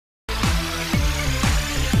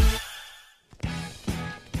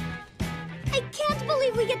I can't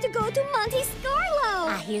believe we get to go to Monte Scarlo!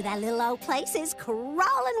 I hear that little old place is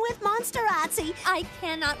crawling with monsterazzi. I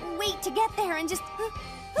cannot wait to get there and just...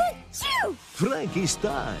 Achoo! Frankie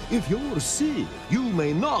Stein, if you're sick, you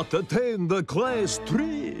may not attend the class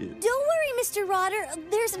trip. Don't worry, Mr. Rotter.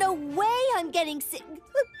 There's no way I'm getting sick.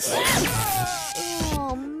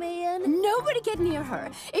 Oh, man. Nobody get near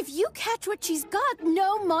her. If you catch what she's got,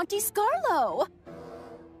 no Monte Scarlo.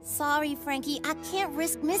 Sorry, Frankie. I can't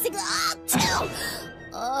risk missing... Achoo!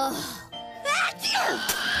 Achoo!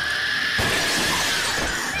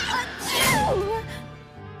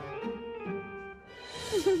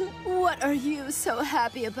 What are you so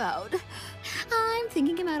happy about? I'm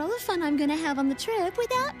thinking about all the fun I'm gonna have on the trip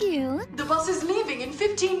without you. The bus is leaving in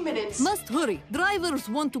 15 minutes. Must hurry. Drivers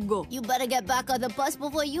want to go. You better get back on the bus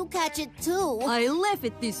before you catch it, too. I laugh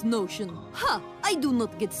at this notion. Ha! I do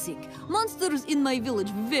not get sick. Monsters in my village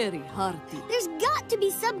very hearty. There's got to be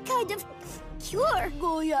some kind of cure.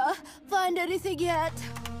 Goya, find anything yet?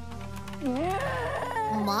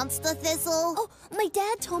 Monster thistle? Oh, my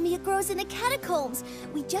dad told me it grows in the catacombs.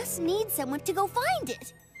 We just need someone to go find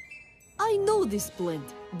it. I know this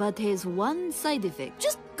plant, but has one side effect.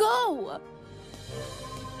 Just go!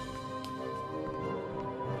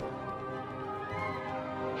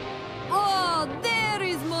 Oh, there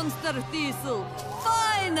is Monster Thistle!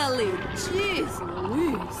 Finally! Jeez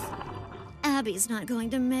Louise! Abby's not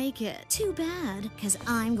going to make it. Too bad, because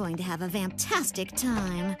I'm going to have a fantastic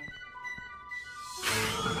time.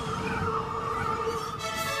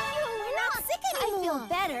 You're not sick anymore. I feel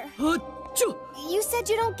better. Achoo! You said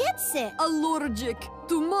you don't get sick. Allergic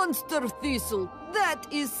to Monster Thistle. That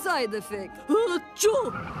is side effect.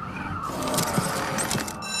 Achoo!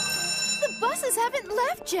 The buses haven't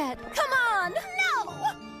left yet. Come on! No!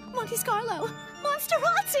 Monte Scarlo!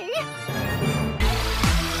 Monsterazzi!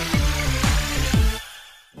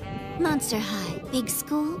 Monster High. Big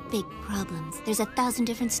school, big problems. There's 1,000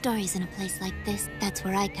 different stories in a place like this. That's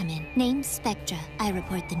where I come in. Name's Spectra. I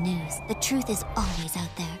report the news. The truth is always out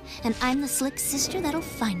there, and I'm the slick sister that'll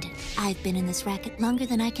find it. I've been in this racket longer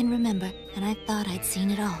than I can remember, and I thought I'd seen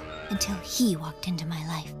it all, until he walked into my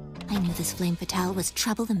life. I knew this flame fatale was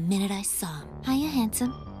trouble the minute I saw him. Hiya,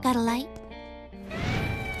 handsome. Got a light?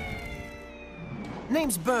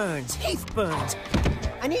 Name's Burns. Heath Burns.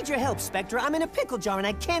 I need your help, Spectra. I'm in a pickle jar and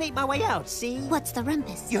I can't eat my way out, see? What's the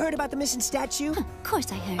rumpus? You heard about the missing statue? Of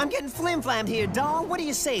course I heard. I'm getting flim-flammed here, doll. What do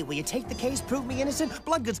you say? Will you take the case, prove me innocent?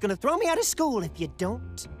 Bloodgood's gonna throw me out of school if you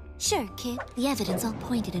don't. Sure, kid. The evidence all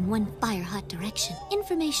pointed in one fire-hot direction.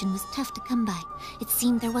 Information was tough to come by. It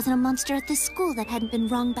seemed there wasn't a monster at this school that hadn't been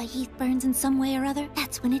wronged by Heath Burns in some way or other.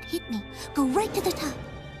 That's when it hit me. Go right to the top.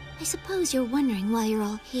 I suppose you're wondering why you're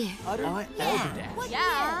all here.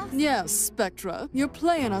 Yes, Spectra. You're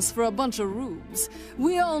playing us for a bunch of rubes.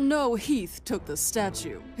 We all know Heath took the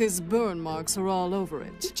statue. His burn marks are all over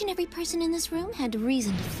it. Each and every person in this room had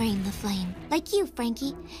reason to frame the flame. Like you,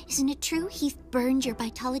 Frankie. Isn't it true Heath burned your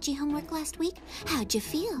bitology homework last week? How'd you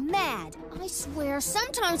feel? Mad. I swear,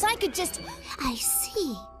 sometimes I could just... I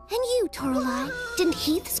see. And you, Toralei, didn't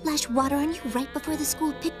Heath splash water on you right before the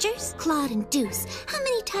school pictures? Claude and Deuce, how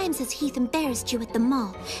many times has Heath embarrassed you at the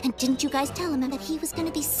mall? And didn't you guys tell him that he was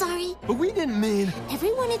gonna be sorry? But we didn't mean...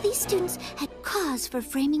 Every one of these students had cause for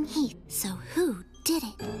framing Heath. So who did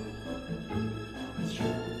it?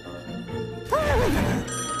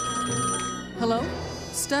 Hello?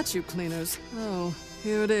 Statue cleaners. Oh,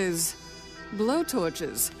 here it is.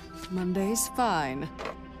 Blowtorches. Monday's fine.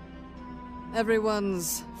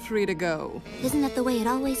 Everyone's free to go. Isn't that the way it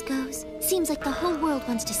always goes? Seems like the whole world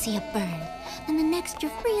wants to see a burn. Then the next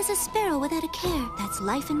you're free as a sparrow without a care. That's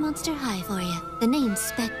life in Monster High for you. The name's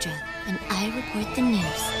Spectra, and I report the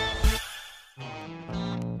news.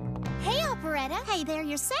 Hey, Operetta. Hey there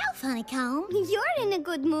yourself, Honeycomb. You're in a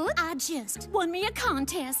good mood. I just won me a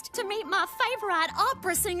contest to meet my favorite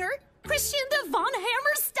opera singer, Christian von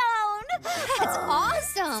Hammerstone. That's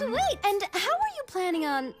awesome. Sweet! And how are you planning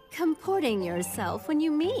on comporting yourself when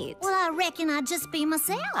you meet? Well, I reckon I'd just be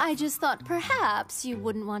myself. I just thought perhaps you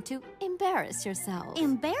wouldn't want to embarrass yourself.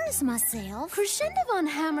 Embarrass myself? Crescenda von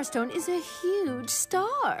Hammerstone is a huge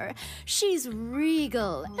star. She's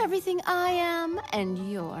regal, everything I am,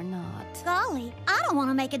 and you're not. Golly, I don't want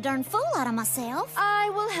to make a darn fool out of myself. I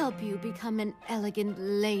will help you become an elegant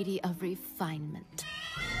lady of refinement.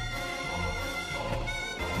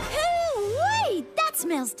 Wait, that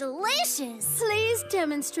smells delicious. Please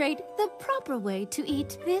demonstrate the proper way to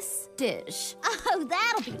eat this dish. Oh,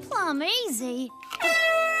 that'll be plumb easy.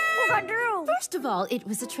 What'd I do? First of all, it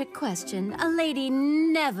was a trick question. A lady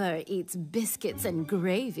never eats biscuits and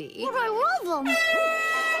gravy. But I love them.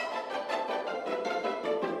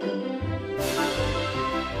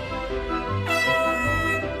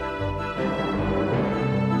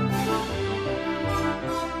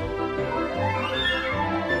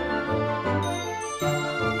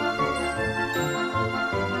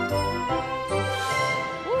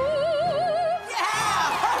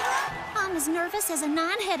 as a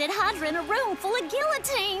nine-headed hydra in a room full of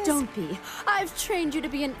guillotines. Don't be. I've trained you to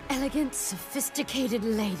be an elegant, sophisticated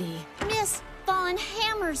lady. Miss Von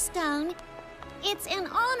Hammerstone, it's an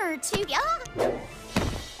honor to...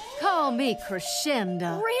 Call me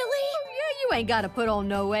Crescendo. Really? Yeah, you ain't gotta put on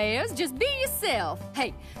no airs. Just be yourself.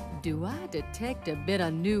 Hey, do I detect a bit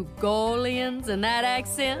of New Orleans in that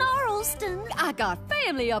accent? Gnarlston. I got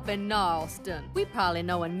family up in Gnarlston. We probably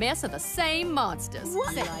know and mess with the same monsters.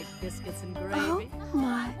 What? They like biscuits and gravy. Oh,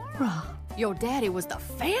 my God. Your daddy was the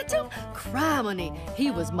Phantom? Criminy,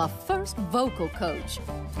 he was my first vocal coach.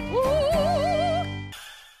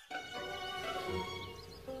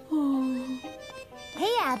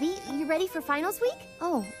 Hey, Abby, you ready for finals week?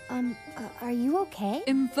 Oh, are you okay?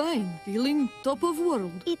 I'm fine, feeling top of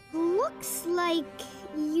world. It looks like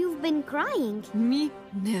you've been crying. Me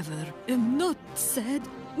never. Am not sad.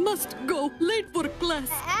 Must go, late for class.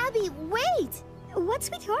 Abby, wait! What's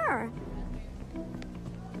with her?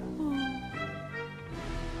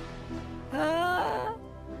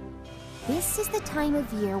 This is the time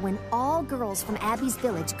of year when all girls from Abby's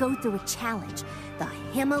village go through a challenge, the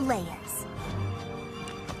Himalayas.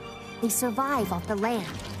 They survive off the land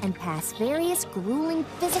and pass various grueling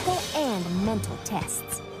physical and mental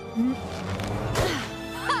tests.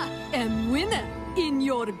 And winner in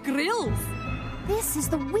your grills. This is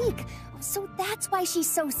the week, so that's why she's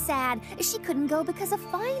so sad. She couldn't go because of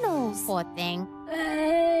finals. Poor thing.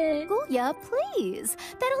 Guya, please.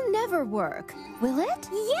 That'll never work. Will it?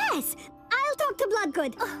 Yes! I'll talk to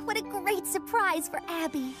Bloodgood. Oh, what a great surprise for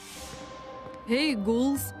Abby. Hey,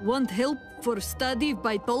 ghouls, want help for study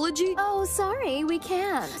biology? Oh, sorry, we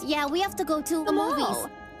can't. Yeah, we have to go to the movies.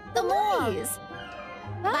 The movies.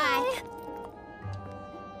 Bye.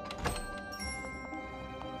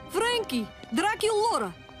 Frankie,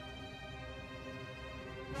 Draculaura.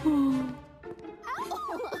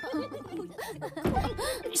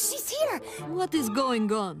 She's here! What is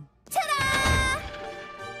going on? Ta-da!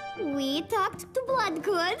 We talked to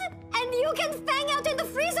Bloodgood, and you can hang out in the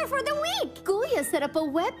freezer for the week! Guya set up a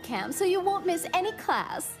webcam so you won't miss any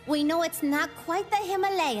class. We know it's not quite the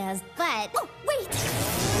Himalayas, but... Oh, wait!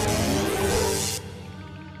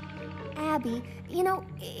 Abby, you know,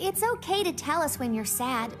 it's okay to tell us when you're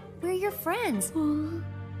sad. We're your friends.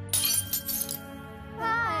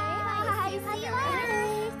 Bye. See you later.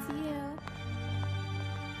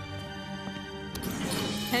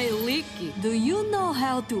 Hey, Licky, do you know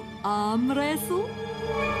how to arm wrestle?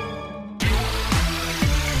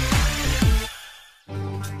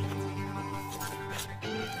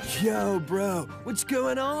 Yo, bro, what's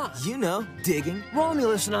going on? You know, digging.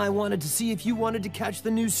 Romulus and I wanted to see if you wanted to catch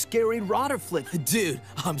the new scary rotter flick. Dude,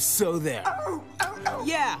 I'm so there.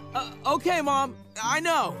 Yeah, okay, Mom. I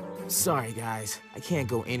know. Sorry, guys. I can't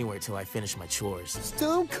go anywhere till I finish my chores.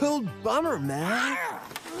 Stone cold bummer, man.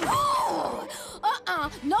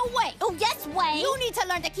 No way. Oh, yes way. You need to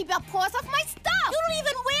learn to keep your paws off my stuff. You don't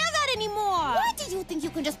even wear that anymore. Why do you think you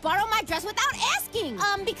can just borrow my dress without asking?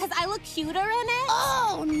 Because I look cuter in it?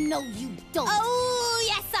 Oh, no, you don't. Oh,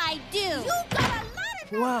 yes, I do. You got a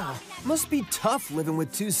lot of... Wow, must be tough living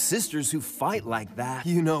with two sisters who fight like that.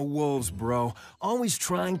 You know wolves, bro. Always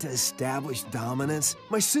trying to establish dominance.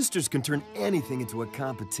 My sisters can turn anything into a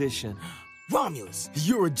competition. Romulus,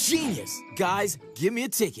 you're a genius. Guys, give me a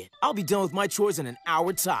ticket. I'll be done with my chores in an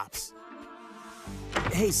hour tops.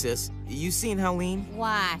 Hey, sis, you seen Helene?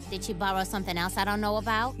 Why? Did she borrow something else I don't know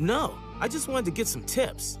about? No, I just wanted to get some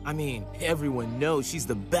tips. I mean, everyone knows she's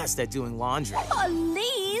the best at doing laundry.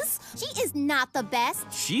 Elise, she is not the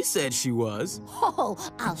best. She said she was. Oh,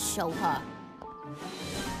 I'll show her.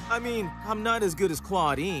 I mean, I'm not as good as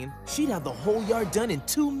Claudine. She'd have the whole yard done in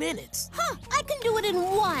 2 minutes. Huh, I can do it in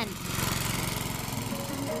 1.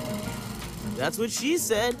 That's what she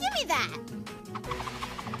said. Give me that.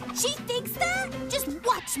 She thinks that? Just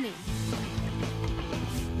watch me.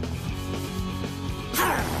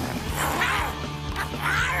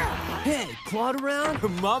 Hey, Claude around?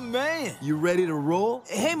 My man. You ready to roll?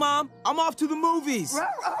 Hey, Mom, I'm off to the movies.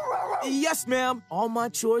 Yes, ma'am. All my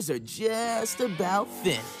chores are just about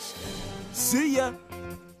finished. See ya.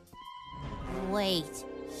 Wait,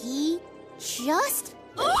 he just...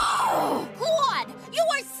 Oh! Claude, you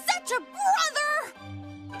are such a brother!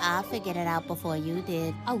 I figured it out before you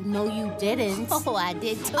did. Oh, no, you didn't. Oh, I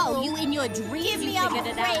did too. Oh, you in your dreams Give me figured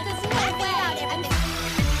it out.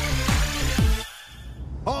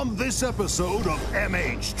 On this episode of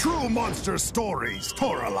MH True Monster Stories,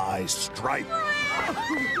 Toralized Stripe.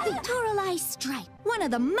 The Toralei Stripe, one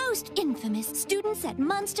of the most infamous students at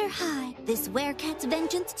Monster High. This werecat's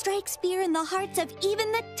vengeance strikes fear in the hearts of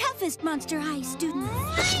even the toughest Monster High students.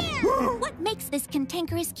 What makes this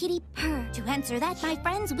cantankerous kitty purr? To answer that, my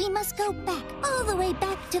friends, we must go back, all the way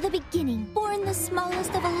back to the beginning. Born the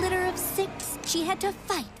smallest of a litter of 6, she had to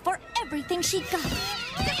fight for everything she got.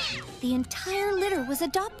 The entire litter was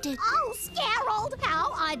adopted. Oh, Scarrold,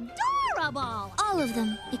 how adorable! All of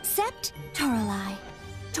them, except Toralei.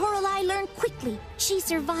 Toralei learned quickly. She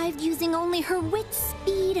survived using only her wits,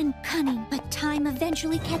 speed, and cunning. But time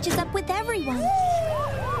eventually catches up with everyone.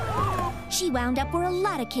 She wound up where a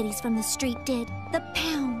lot of kitties from the street did, the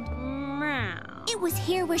pound. It was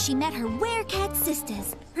here where she met her werecat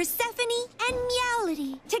sisters, Persephone and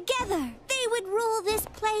Meowlity. Together, they would rule this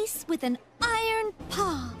place with an iron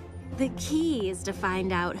paw. The key is to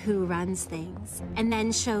find out who runs things, and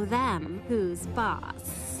then show them who's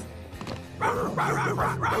boss.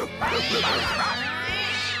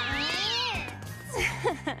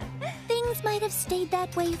 Things might have stayed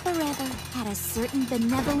that way forever had a certain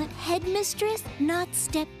benevolent headmistress not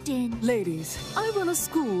stepped in. Ladies, I run a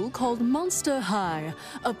school called Monster High,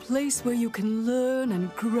 a place where you can learn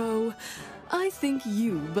and grow. I think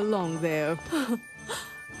you belong there.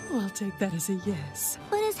 I'll take that as a yes.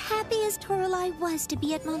 But as happy as Toralei was to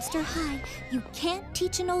be at Monster High, you can't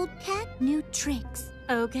teach an old cat new tricks.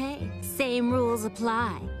 Okay, same rules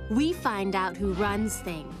apply. We find out who runs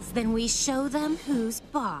things, then we show them who's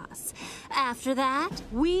boss. After that,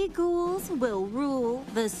 we ghouls will rule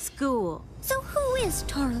the school. So who is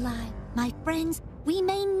Toralei? My friends, we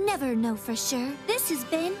may never know for sure. This has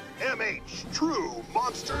been MH True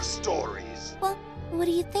Monster Stories. Well, what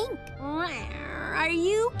do you think? Are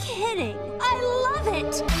you kidding? I love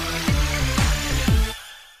it!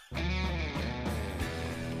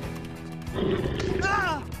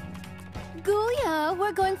 Ghoulia,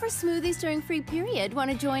 we're going for smoothies during free period. Want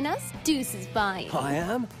to join us? Deuce is buying. I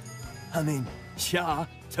am? I mean, yeah,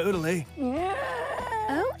 totally.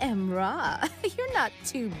 Oh, Emra, you're not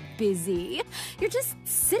too busy. You're just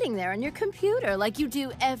sitting there on your computer like you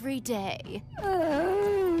do every day.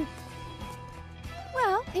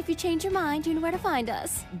 Well, if you change your mind, you know where to find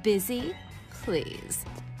us. Busy, please.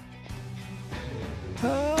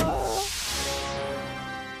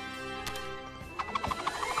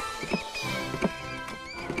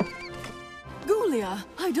 Ghoulia,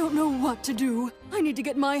 I don't know what to do. I need to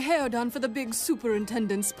get my hair done for the big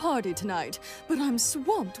superintendent's party tonight, but I'm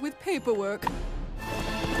swamped with paperwork.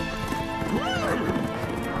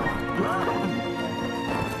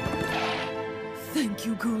 Thank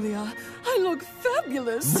you, Ghoulia. I look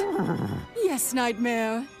fabulous. Yes,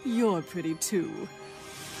 Nightmare, you're pretty too.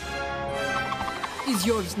 Is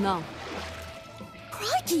yours now.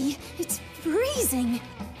 Crikey, it's freezing.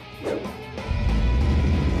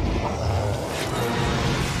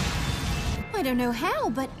 I don't know how,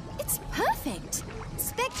 but it's perfect.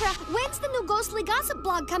 Spectra, when's the new ghostly gossip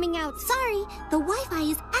blog coming out? Sorry, the Wi-Fi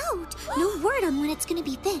is out. No word on when it's gonna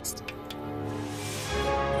be fixed.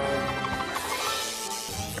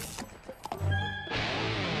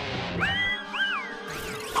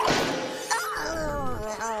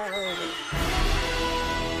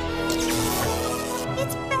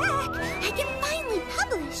 It's back! I can finally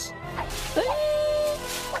publish!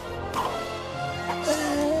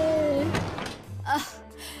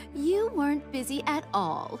 You weren't busy at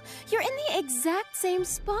all. You're in the exact same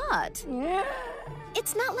spot.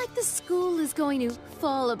 It's not like the school is going to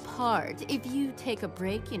fall apart if you take a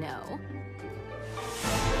break, you know.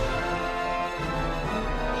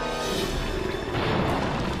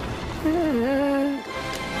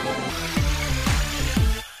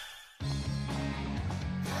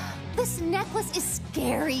 This necklace is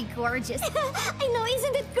scary gorgeous. I know,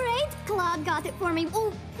 isn't it great? Claude got it for me.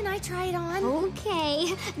 Oh, can I try it on?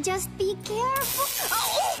 Okay, just be careful.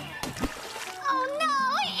 Oh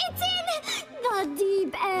no, it's in the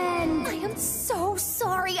deep end. I am so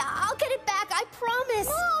sorry. I'll get it back, I promise.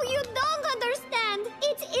 Oh, you don't understand.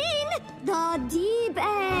 It's in the deep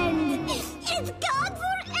end. It's gone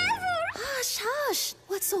forever. Hush, hush.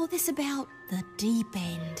 What's all this about the deep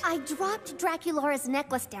end? I dropped Draculaura's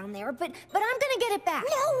necklace down there, but I'm gonna get it back.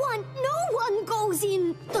 No one goes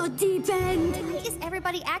in the deep end. Why is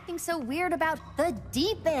everybody acting so weird about the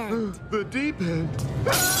deep end? The deep end.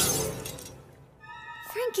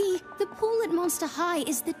 Frankie, the pool at Monster High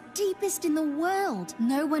is the deepest in the world.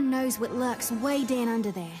 No one knows what lurks way down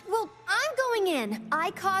under there. Well, I'm going in.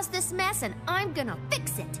 I caused this mess and I'm gonna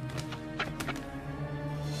fix it.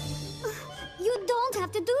 You don't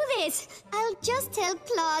have to do this. I'll just tell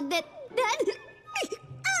Claude that I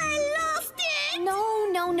lost it.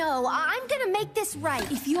 No. I'm gonna make this right.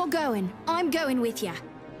 If you're going, I'm going with you.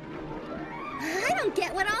 I don't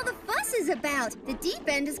get what all the fuss is about. The deep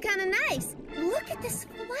end is kind of nice. Look at this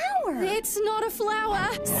flower. It's not a flower.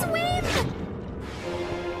 Swim!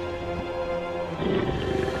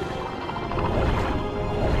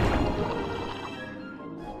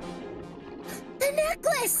 The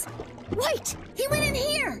necklace! Wait! He went in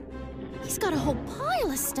here! He's got a whole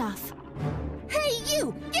pile of stuff. Hey,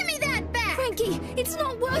 you! Give me that back! Frankie, it's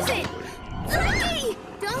not worth it! Frankie!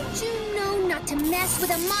 Don't you know not to mess with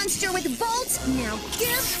a monster with bolts? Now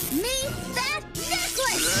give me that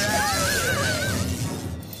necklace!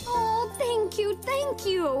 Oh, thank you.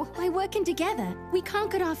 By working together, we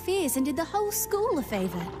conquered our fears and did the whole school a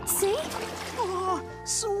favor. See? Oh,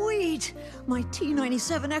 sweet! My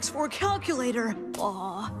T97 X4 calculator.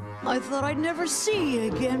 Aw, I thought I'd never see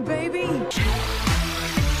you again, baby.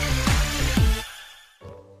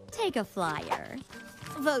 Take a flyer.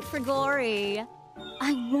 Vote for Glory.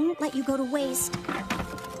 I won't let you go to waste.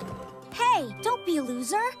 Hey, don't be a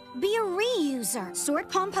loser. Be a reuser. Sort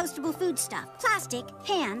compostable food stuff, plastic,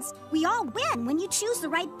 cans. We all win when you choose the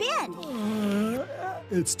right bin.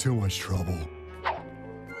 It's too much trouble.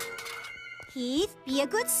 Heath, be a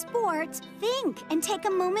good sport. Think and take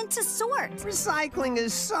a moment to sort. Recycling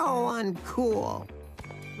is so uncool.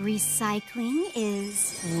 Recycling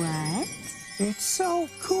is what? It's so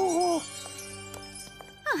cool.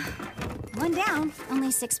 One down. Only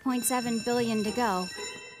 6.7 billion to go.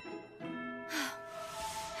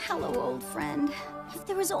 Hello, old friend. If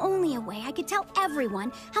there was only a way I could tell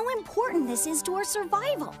everyone how important this is to our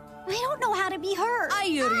survival. I don't know how to be heard. I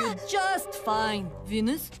hear you just fine.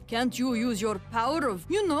 Venus, can't you use your power of,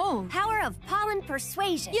 Power of pollen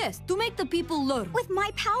persuasion. Yes, to make the people learn. With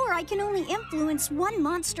my power, I can only influence one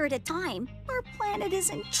monster at a time. Our planet is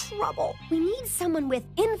in trouble. We need someone with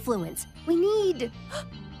influence. We need...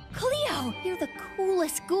 Cleo, you're the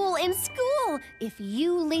coolest ghoul in school. If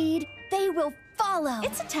you lead, they will follow.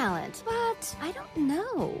 It's a talent, but I don't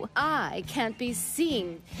know. I can't be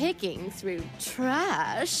seen picking through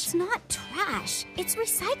trash. It's not trash. It's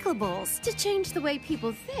recyclables. To change the way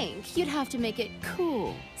people think, you'd have to make it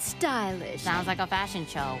cool, stylish. Sounds like a fashion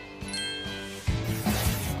show.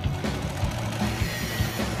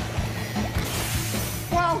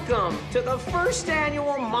 Welcome to the first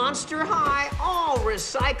annual Monster High all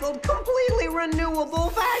recycled, completely renewable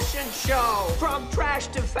fashion show. From trash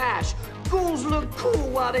to fash, ghouls look cool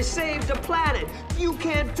while they save the planet. You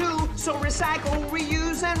can't too, so recycle,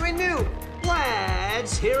 reuse, and renew.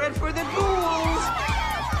 Let's hear it for the ghouls.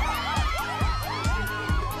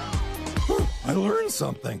 I learned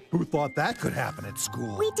something. Who thought that could happen at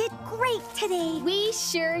school? We did great today. We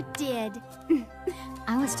sure did.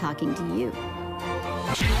 I was talking to you.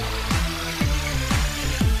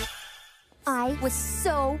 I was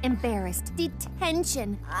so embarrassed.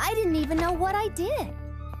 Detention. I didn't even know what I did.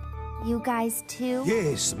 You guys too?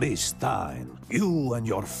 Yes, Miss Stein. You and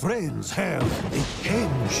your friends have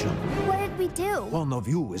detention. What did we do? One of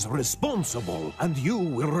you is responsible, and you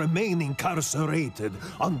will remain incarcerated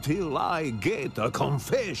until I get a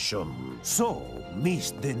confession. So, Miss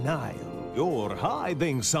Denial, you're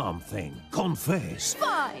hiding something. Confess.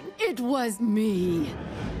 Fine, it was me.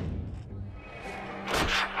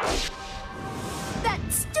 That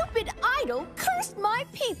stupid idol cursed my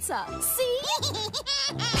pizza. See?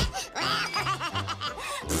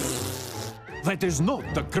 That is not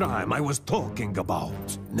the crime I was talking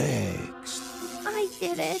about. Next. I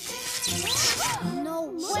did it.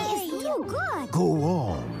 No way. It's so good. Go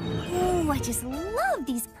on. Oh, I just love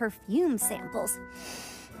these perfume samples.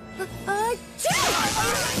 Sorry.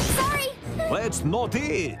 That's not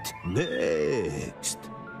it. Next.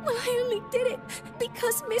 Well, I only did it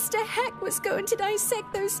because Mr. Hack was going to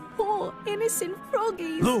dissect those poor, innocent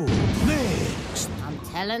froggies. No, next. I'm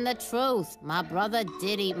telling the truth. My brother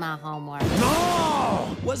did eat my homework.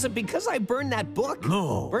 No! Was it because I burned that book?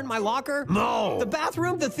 No. Burned my locker? No. The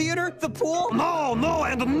bathroom? The theater? The pool? No, no,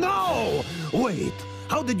 and no! Wait,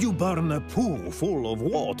 how did you burn a pool full of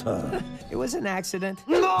water? It was an accident.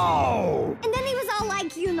 No! And then he was all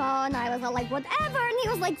like, and I was all like, whatever. And he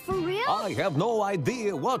was like, for real? I have no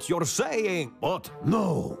idea what you're saying, but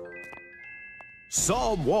no.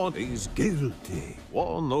 Someone is guilty.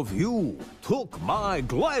 One of you took my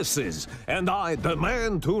glasses, and I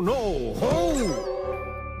demand to know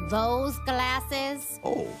who. Those glasses?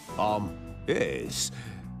 Oh, yes.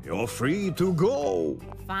 You're free to go.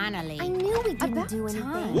 Finally. I knew we didn't do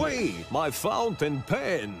anything. Wait, my fountain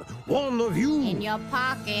pen. One of you. In your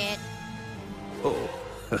pocket. Oh,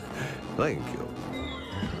 thank you.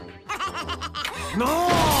 No!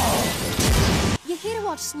 You here to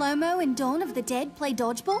watch Slow-Mo and Dawn of the Dead play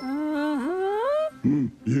dodgeball?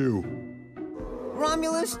 You.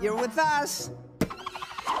 Romulus, you're with us.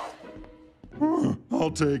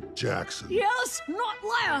 I'll take Jackson. Yes, not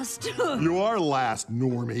last. You are last,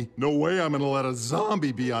 Normie. No way I'm gonna let a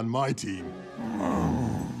zombie be on my team.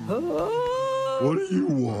 What do you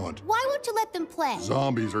want? Why won't you let them play?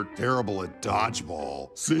 Zombies are terrible at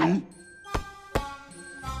dodgeball. See?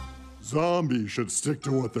 Zombies should stick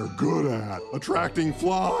to what they're good at, attracting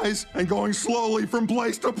flies and going slowly from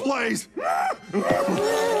place to place.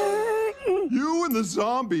 You and the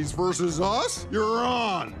zombies versus us? You're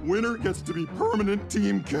on. Winner gets to be permanent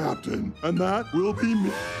team captain, and that will be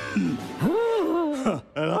me.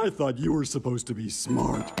 And I thought you were supposed to be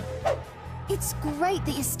smart. It's great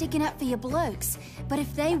that you're sticking up for your blokes, but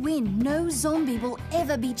if they win, no zombie will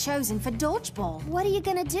ever be chosen for dodgeball. What are you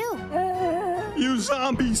gonna do? You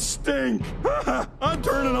zombies stink! I'm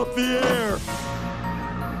turning up the air!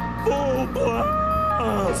 Full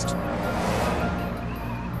blast!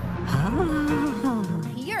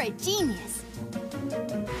 You're a genius.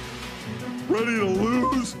 Ready to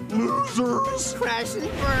lose, losers? Crash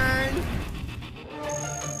and burn.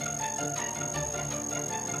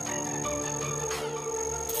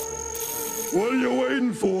 What are you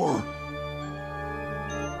waiting for?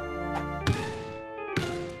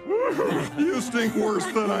 You stink worse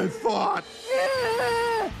than I thought.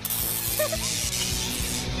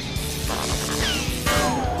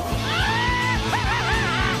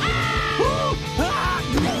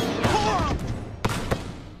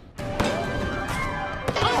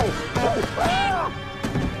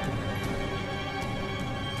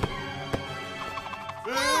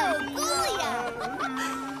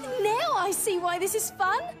 Now I see why this is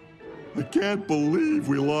fun. I can't believe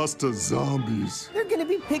we lost to zombies. They're gonna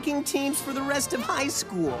be picking teams for the rest of high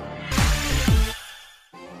school.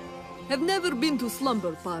 Have never been to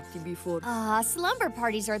slumber party before. Slumber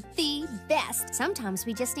parties are the best. Sometimes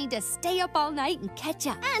we just need to stay up all night and catch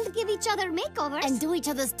up. And give each other makeovers. And do each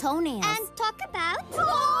other's toenails. And talk about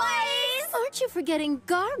toys! Aren't you forgetting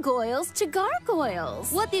gargoyles to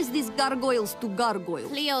gargoyles? What is this gargoyles to gargoyles?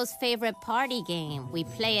 Cleo's favorite party game. We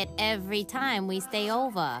play it every time we stay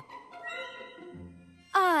over.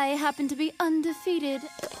 I happen to be undefeated.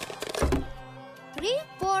 3,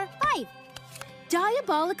 4, 5.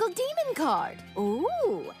 Diabolical demon card.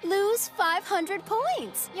 Ooh, lose 500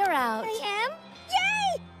 points. You're out. I am?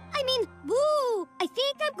 Yay! I mean, boo! I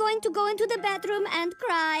think I'm going to go into the bathroom and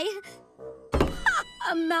cry.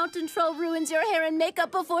 A mountain troll ruins your hair and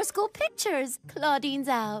makeup before school pictures. Claudine's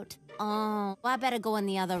out. Oh, I better go in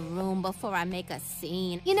the other room before I make a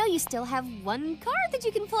scene. You know you still have one card that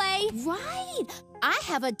you can play. Right! I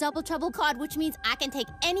have a double trouble card, which means I can take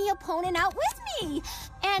any opponent out with me.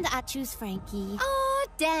 And I choose Frankie. Oh,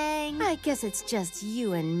 dang. I guess it's just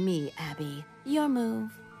you and me, Abby. Your move.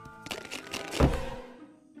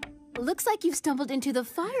 Looks like you've stumbled into the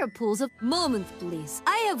fire pools of... Moment, please.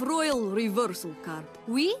 I have royal reversal card.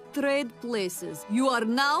 We trade places. You are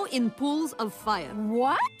now in pools of fire.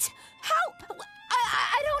 What? How?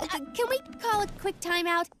 I don't... Can we call a quick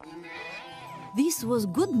timeout? This was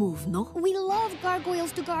good move, no? We love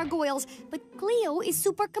gargoyles to gargoyles, but Cleo is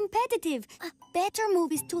super competitive. A better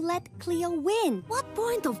move is to let Cleo win. What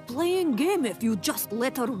point of playing game if you just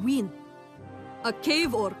let her win? A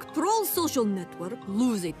cave orc, troll social network,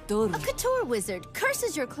 lose a turn. A couture wizard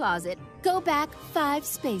curses your closet. Go back 5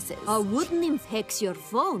 spaces. A wood nymph hacks your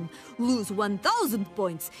phone, lose 1,000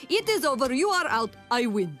 points. It is over, you are out, I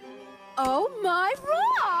win. Oh my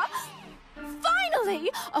raw! Finally,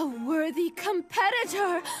 a worthy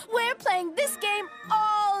competitor. We're playing this game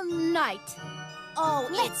all night. Oh,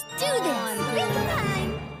 let's do this! Real time!